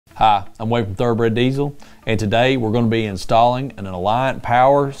Hi, I'm Wade from Thoroughbred Diesel, and today we're going to be installing an Alliant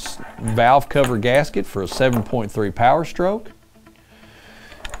Power valve cover gasket for a 7.3 Powerstroke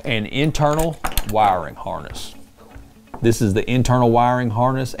and internal wiring harness. This is the internal wiring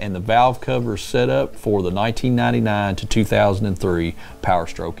harness and the valve cover setup for the 1999 to 2003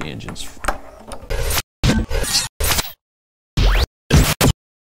 Powerstroke engines.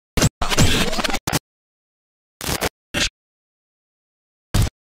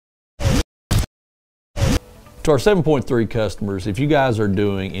 To our 7.3 customers, if you guys are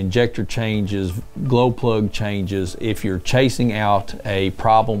doing injector changes, glow plug changes, if you're chasing out a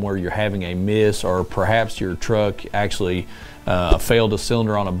problem where you're having a miss, or perhaps your truck actually failed a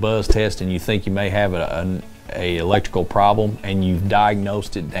cylinder on a buzz test and you think you may have a electrical problem and you've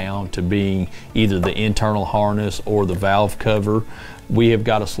diagnosed it down to being either the internal harness or the valve cover, we have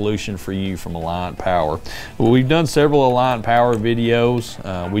got a solution for you from Alliant Power. We've done several Alliant Power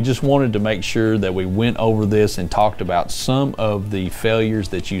videos. We just wanted to make sure that we went over this and talked about some of the failures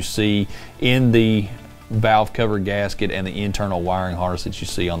that you see in the valve cover gasket and the internal wiring harness that you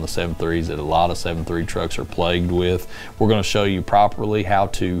see on the 7.3s that a lot of 7.3 trucks are plagued with. We're going to show you properly how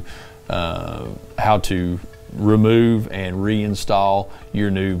to remove and reinstall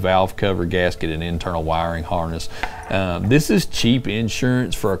your new valve cover gasket and internal wiring harness. This is cheap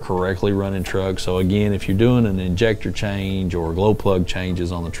insurance for a correctly running truck. So again, if you're doing an injector change or glow plug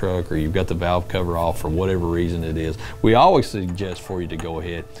changes on the truck, or you've got the valve cover off for whatever reason it is, we always suggest for you to go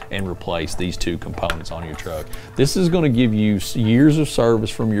ahead and replace these two components on your truck. This is going to give you years of service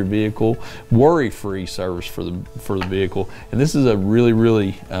from your vehicle, worry-free service for the vehicle, and this is a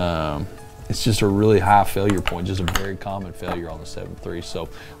really it's just a really high failure point, just a very common failure on the 7.3. So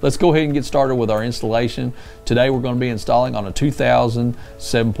let's go ahead and get started with our installation. Today we're going to be installing on a 2000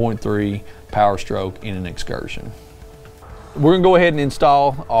 7.3 Powerstroke in an excursion. We're going to go ahead and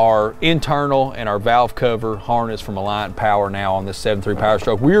install our internal and our valve cover harness from Alliant Power now on this 7.3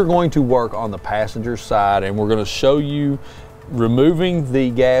 Powerstroke. We are going to work on the passenger side, and we're going to show you removing the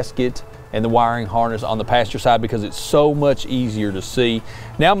gasket and the wiring harness on the passenger side because it's so much easier to see.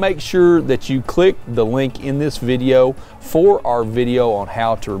 Now make sure that you click the link in this video for our video on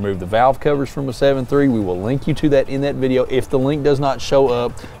how to remove the valve covers from a 7.3. We will link you to that in that video. If the link does not show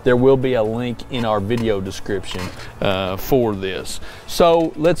up, there will be a link in our video description for this.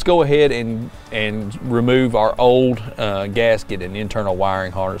 So let's go ahead and remove our old gasket and internal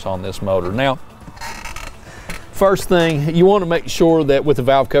wiring harness on this motor. Now, first thing, you want to make sure that with the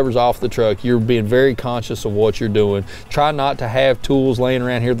valve covers off the truck, you're being very conscious of what you're doing. Try not to have tools laying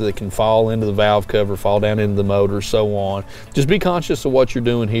around here that can fall into the valve cover, fall down into the motor, so on. Just be conscious of what you're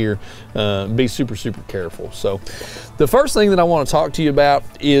doing here. Be super careful. So the first thing that I want to talk to you about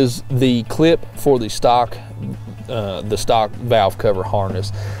is the clip for the stock valve cover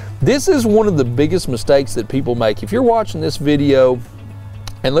harness. This is one of the biggest mistakes that people make. If you're watching this video,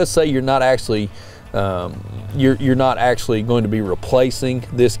 and let's say you're not actually you're not actually going to be replacing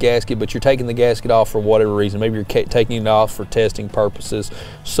this gasket, but you're taking the gasket off for whatever reason. Maybe you're taking it off for testing purposes,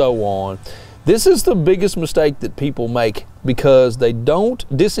 so on. This is the biggest mistake that people make because they don't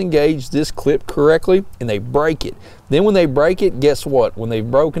disengage this clip correctly and they break it. Then when they break it, guess what? When they've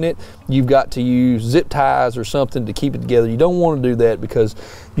broken it, you've got to use zip ties or something to keep it together. You don't want to do that because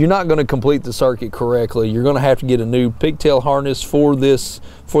you're not going to complete the circuit correctly. You're going to have to get a new pigtail harness for this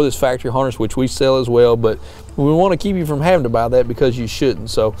factory harness, which we sell as well, but we want to keep you from having to buy that because you shouldn't.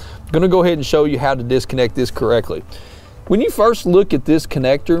 So I'm going to go ahead and show you how to disconnect this correctly. When you first look at this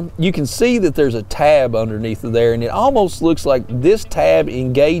connector, you can see that there's a tab underneath of there, and it almost looks like this tab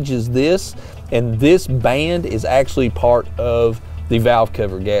engages this, and this band is actually part of the valve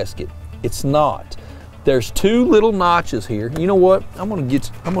cover gasket. It's not. There's two little notches here. You know what? I'm gonna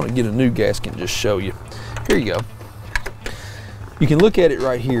get a new gasket and just show you. Here you go. You can look at it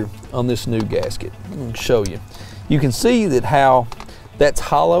right here on this new gasket. I'm gonna show you. You can see that how that's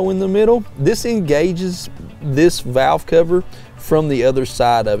hollow in the middle. This engages this valve cover from the other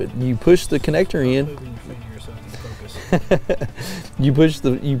side of it. You push the connector in. you push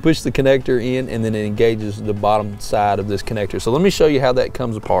the connector in, and then it engages the bottom side of this connector. So let me show you how that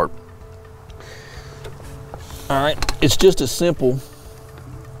comes apart. All right, it's just as simple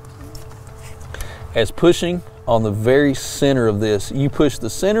as pushing on the very center of this. You push the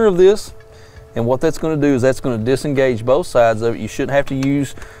center of this, and what that's going to do is that's going to disengage both sides of it. You shouldn't have to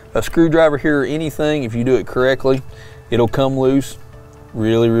use a screwdriver here or anything. If you do it correctly, it'll come loose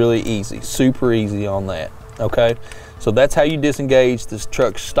really easy, super easy on that. Okay, so that's how you disengage this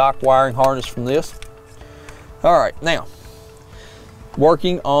truck's stock wiring harness from this. All right, now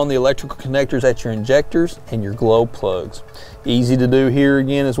working on the electrical connectors at your injectors and your glow plugs. Easy to do here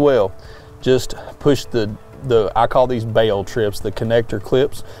again as well. Just push I call these bail trips, the connector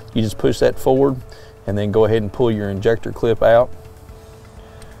clips. You just push that forward and then go ahead and pull your injector clip out,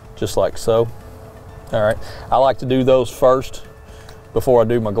 just like so. All right, I like to do those first before I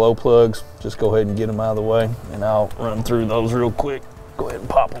do my glow plugs. Just go ahead and get them out of the way, and I'll run through those real quick. Go ahead and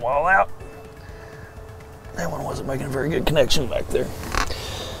pop them all out. That one wasn't making a very good connection back there.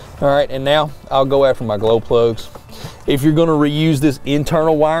 All right, and now I'll go after my glow plugs. If you're gonna reuse this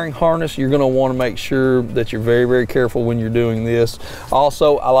internal wiring harness, you're gonna wanna make sure that you're very, very careful when you're doing this.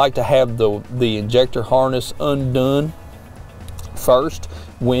 Also, I like to have the injector harness undone first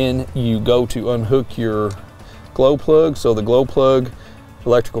when you go to unhook your glow plug. So the glow plug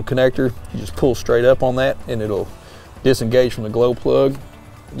electrical connector, you just pull straight up on that and it'll disengage from the glow plug,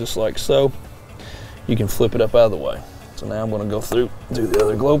 just like so. You can flip it up out of the way. So now I'm gonna go through, do the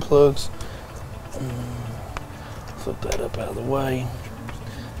other glow plugs. Flip that up out of the way.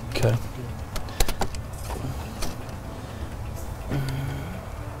 Okay.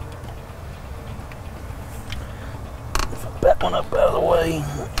 Flip that one up out of the way.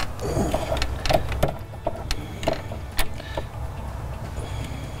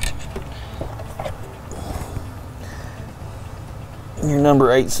 Your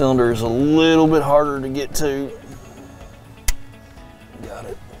number 8 cylinder is a little bit harder to get to. Got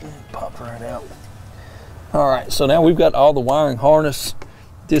it. Popped right out. All right, so now we've got all the wiring harness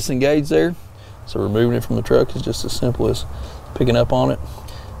disengaged there. So removing it from the truck is just as simple as picking up on it.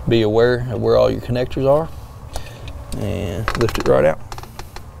 Be aware of where all your connectors are and lift it right out.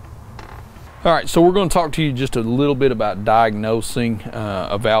 All right, so we're going to talk to you just a little bit about diagnosing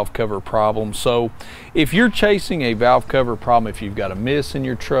a valve cover problem. So if you're chasing a valve cover problem, if you've got a miss in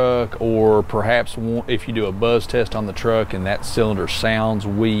your truck, or perhaps if you do a buzz test on the truck and that cylinder sounds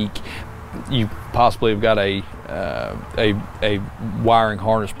weak, you possibly have got a wiring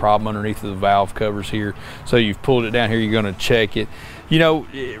harness problem underneath the valve covers here. So you've pulled it down here, you're going to check it. You know,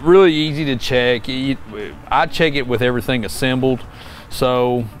 really easy to check. I check it with everything assembled.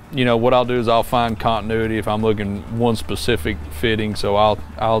 So, you know, what I'll do is I'll find continuity if I'm looking one specific fitting. So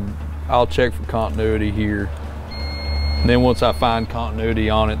I'll check for continuity here. And then once I find continuity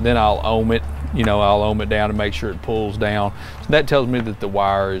on it, then I'll ohm it. You know, I'll ohm it down to make sure it pulls down. So that tells me that the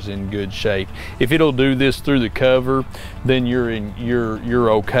wire is in good shape. If it'll do this through the cover, then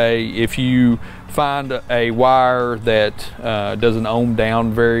you're okay. If you find a wire that doesn't ohm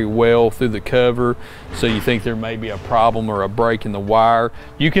down very well through the cover, so you think there may be a problem or a break in the wire,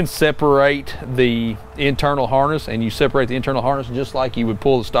 you can separate the internal harness, and you separate the internal harness just like you would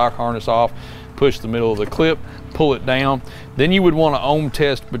pull the stock harness off. Push the middle of the clip, pull it down. Then you would want to ohm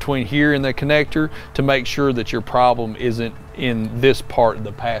test between here and the connector to make sure that your problem isn't in this part of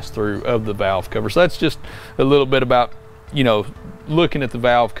the pass-through of the valve cover. So that's just a little bit about, you know, looking at the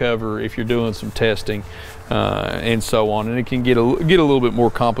valve cover if you're doing some testing and so on. And it can get a little bit more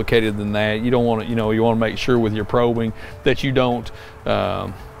complicated than that. You don't want to, you know, you want to make sure with your probing that you don't,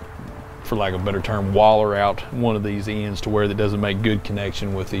 for lack of a better term, waller out one of these ends to where that doesn't make good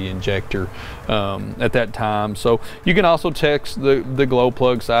connection with the injector at that time. So you can also test the glow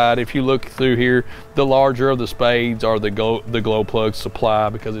plug side. If you look through here, the larger of the spades are the glow plug supply,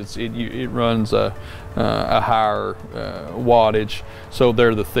 because it runs a higher wattage, so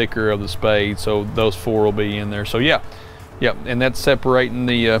they're the thicker of the spades. So those 4 will be in there. So yeah, and that's separating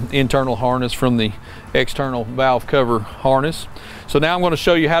the internal harness from the external valve cover harness. So now I'm going to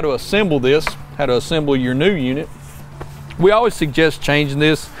show you how to assemble this, how to assemble your new unit. We always suggest changing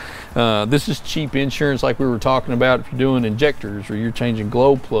this. This is cheap insurance, like we were talking about. If you're doing injectors or you're changing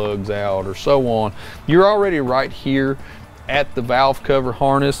glow plugs out or so on, you're already right here at the valve cover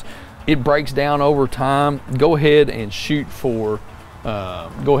harness. It breaks down over time. Go ahead and shoot for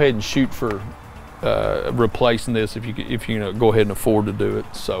replacing this if you know, go ahead and afford to do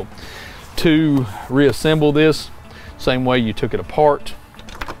it. So to reassemble this, same way you took it apart,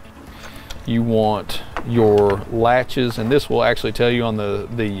 you want your latches, and this will actually tell you on the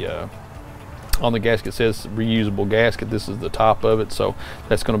gasket, says reusable gasket. This is the top of it, so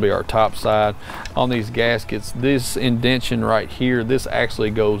that's going to be our top side. On these gaskets, this indentation right here, this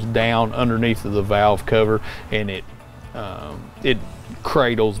actually goes down underneath of the valve cover, and it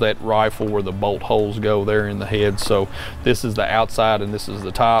cradles that rifle where the bolt holes go there in the head. So this is the outside and this is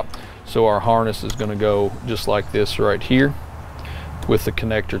the top. So our harness is going to go just like this right here with the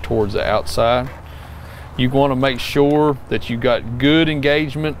connector towards the outside. You want to make sure that you got good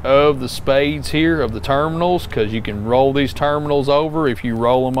engagement of the spades here, of the terminals, because you can roll these terminals over. If you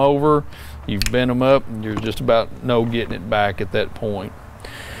roll them over, you've bent them up, and you're just about no getting it back at that point.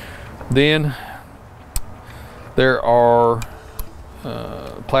 Then There are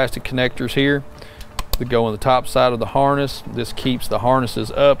plastic connectors here that go on the top side of the harness. This keeps the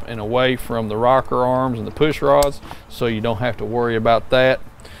harnesses up and away from the rocker arms and the push rods, so you don't have to worry about that.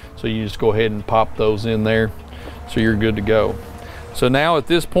 So you just go ahead and pop those in there, so you're good to go. So now at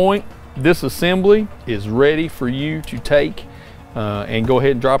this point, this assembly is ready for you to take and go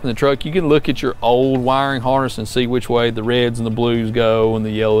ahead and drop in the truck. You can look at your old wiring harness and see which way the reds and the blues go and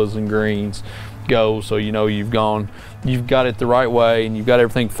the yellows and greens go, so you know you've got it the right way and you've got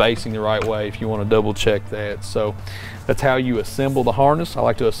everything facing the right way if you want to double check that. So that's how you assemble the harness. I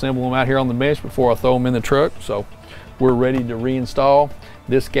like to assemble them out here on the bench before I throw them in the truck. So we're ready to reinstall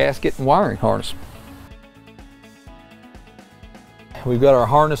this gasket and wiring harness. We've got our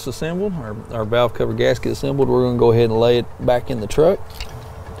harness assembled, our valve cover gasket assembled. We're going to go ahead and lay it back in the truck.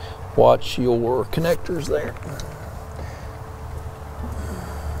 Watch your connectors there.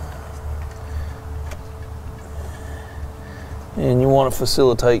 And you want to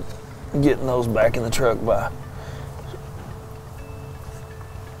facilitate getting those back in the truck by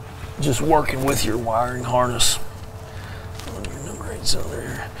just working with your wiring harness on your number 8 cylinder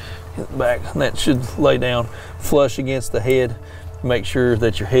here. Get it back, and that should lay down flush against the head. Make sure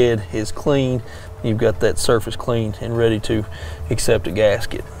that your head is clean. You've got that surface clean and ready to accept a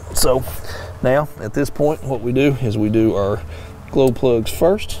gasket. So now at this point, what we do is we do our glow plugs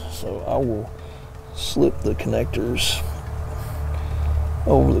first. So I will slip the connectors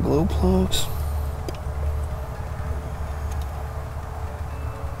over the glow plugs.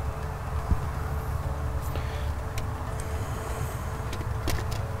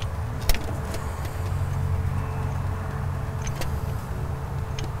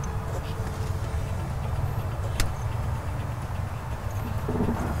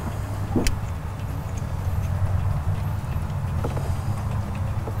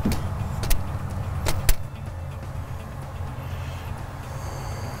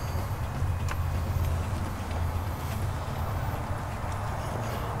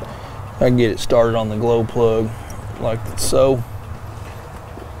 I can get it started on the glow plug like so.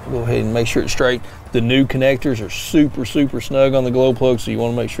 Go ahead and make sure it's straight. The new connectors are super snug on the glow plug, so you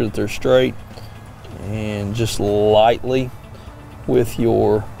want to make sure that they're straight. And just lightly with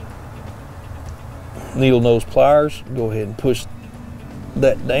your needle nose pliers, go ahead and push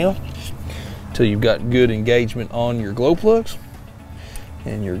that down until you've got good engagement on your glow plugs,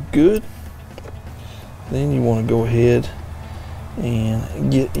 and you're good. Then you want to go ahead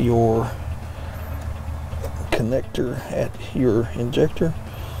and get your connector at your injector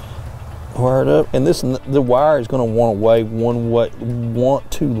wired up, and the wire is going to want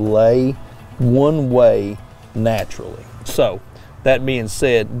to lay one way naturally. So that being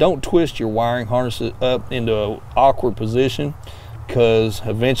said, don't twist your wiring harnesses up into an awkward position, because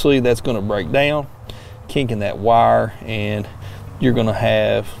eventually that's going to break down, kinking that wire, and you're going to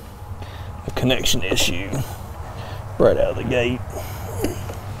have a connection issue right out of the gate,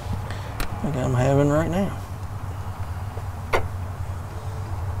 like I'm having right now.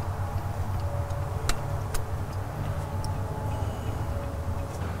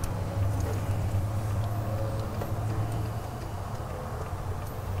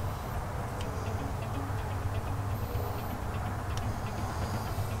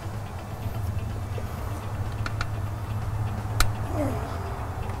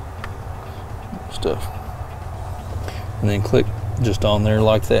 Stuff. And then click just on there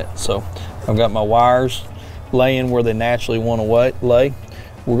like that. So I've got my wires laying where they naturally want to lay.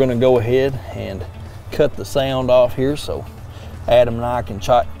 We're going to go ahead and cut the sound off here, so Adam and I can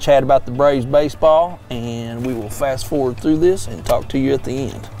chat about the Braves baseball, and we will fast forward through this and talk to you at the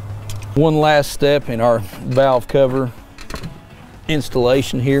end. One last step in our valve cover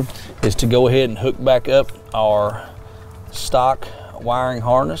installation here is to go ahead and hook back up our stock wiring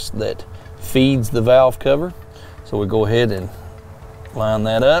harness that feeds the valve cover. So we go ahead and line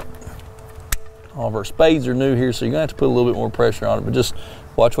that up. All of our spades are new here, so you're gonna have to put a little bit more pressure on it, but just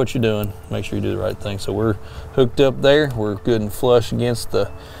watch what you're doing. Make sure you do the right thing. So we're hooked up there. We're good and flush against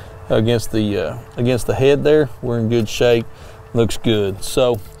the head there. We're in good shape. Looks good.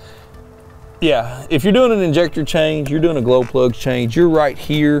 So yeah, if you're doing an injector change, you're doing a glow plug change, you're right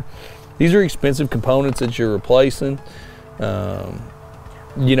here. These are expensive components that you're replacing.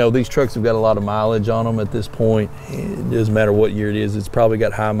 You know, these trucks have got a lot of mileage on them at this point. It doesn't matter what year it is, it's probably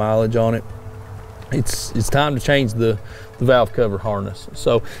got high mileage on it. It's time to change the valve cover harness.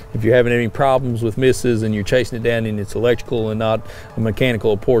 So if you're having any problems with misses and you're chasing it down and it's electrical and not a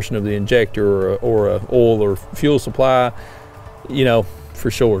mechanical portion of the injector or a oil or fuel supply, you know,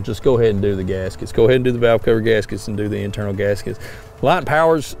 for sure, just go ahead and do the gaskets. Go ahead and do the valve cover gaskets and do the internal gaskets. Alliant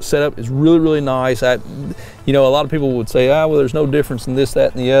Power's setup is really, really nice. You know, a lot of people would say, well, there's no difference in this,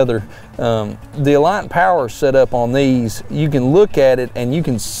 that, and the other. The Alliant Power setup on these, you can look at it and you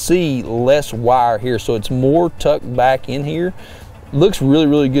can see less wire here, so it's more tucked back in here. Looks really,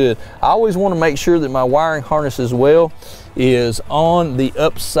 really good. I always want to make sure that my wiring harness as well is on the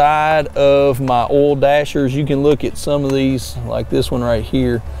upside of my oil dashers. You can look at some of these, like this one right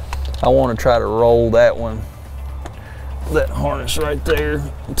here. I want to try to roll that one, that harness right there,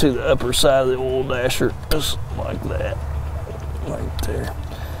 to the upper side of the oil dasher, just like that, right there.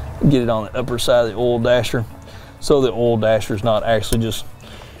 Get it on the upper side of the oil dasher, so the oil dasher is not actually just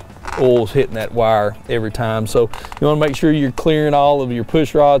oil's hitting that wire every time. So you want to make sure you're clearing all of your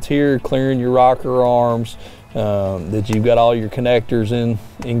push rods here, clearing your rocker arms, that you've got all your connectors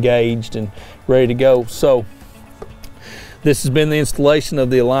engaged and ready to go. So this has been the installation of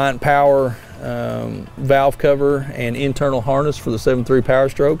the Alliant Power valve cover and internal harness for the 7.3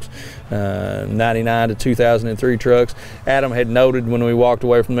 Powerstrokes, 99 to 2003 trucks. Adam had noted when we walked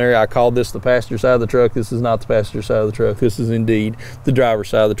away from there, I called this the passenger side of the truck. This is not the passenger side of the truck. This is indeed the driver's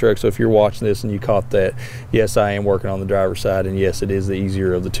side of the truck. So if you're watching this and you caught that, yes, I am working on the driver's side, and yes, it is the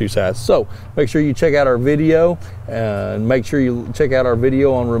easier of the two sides. So make sure you check out our video, and make sure you check out our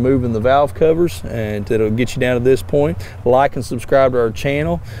video on removing the valve covers, and it'll get you down to this point. Like and subscribe to our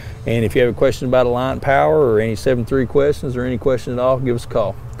channel. And if you have a question about Alliant Power or any 7.3 questions or any question at all, give us a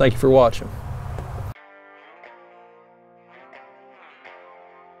call. Thank you for watching.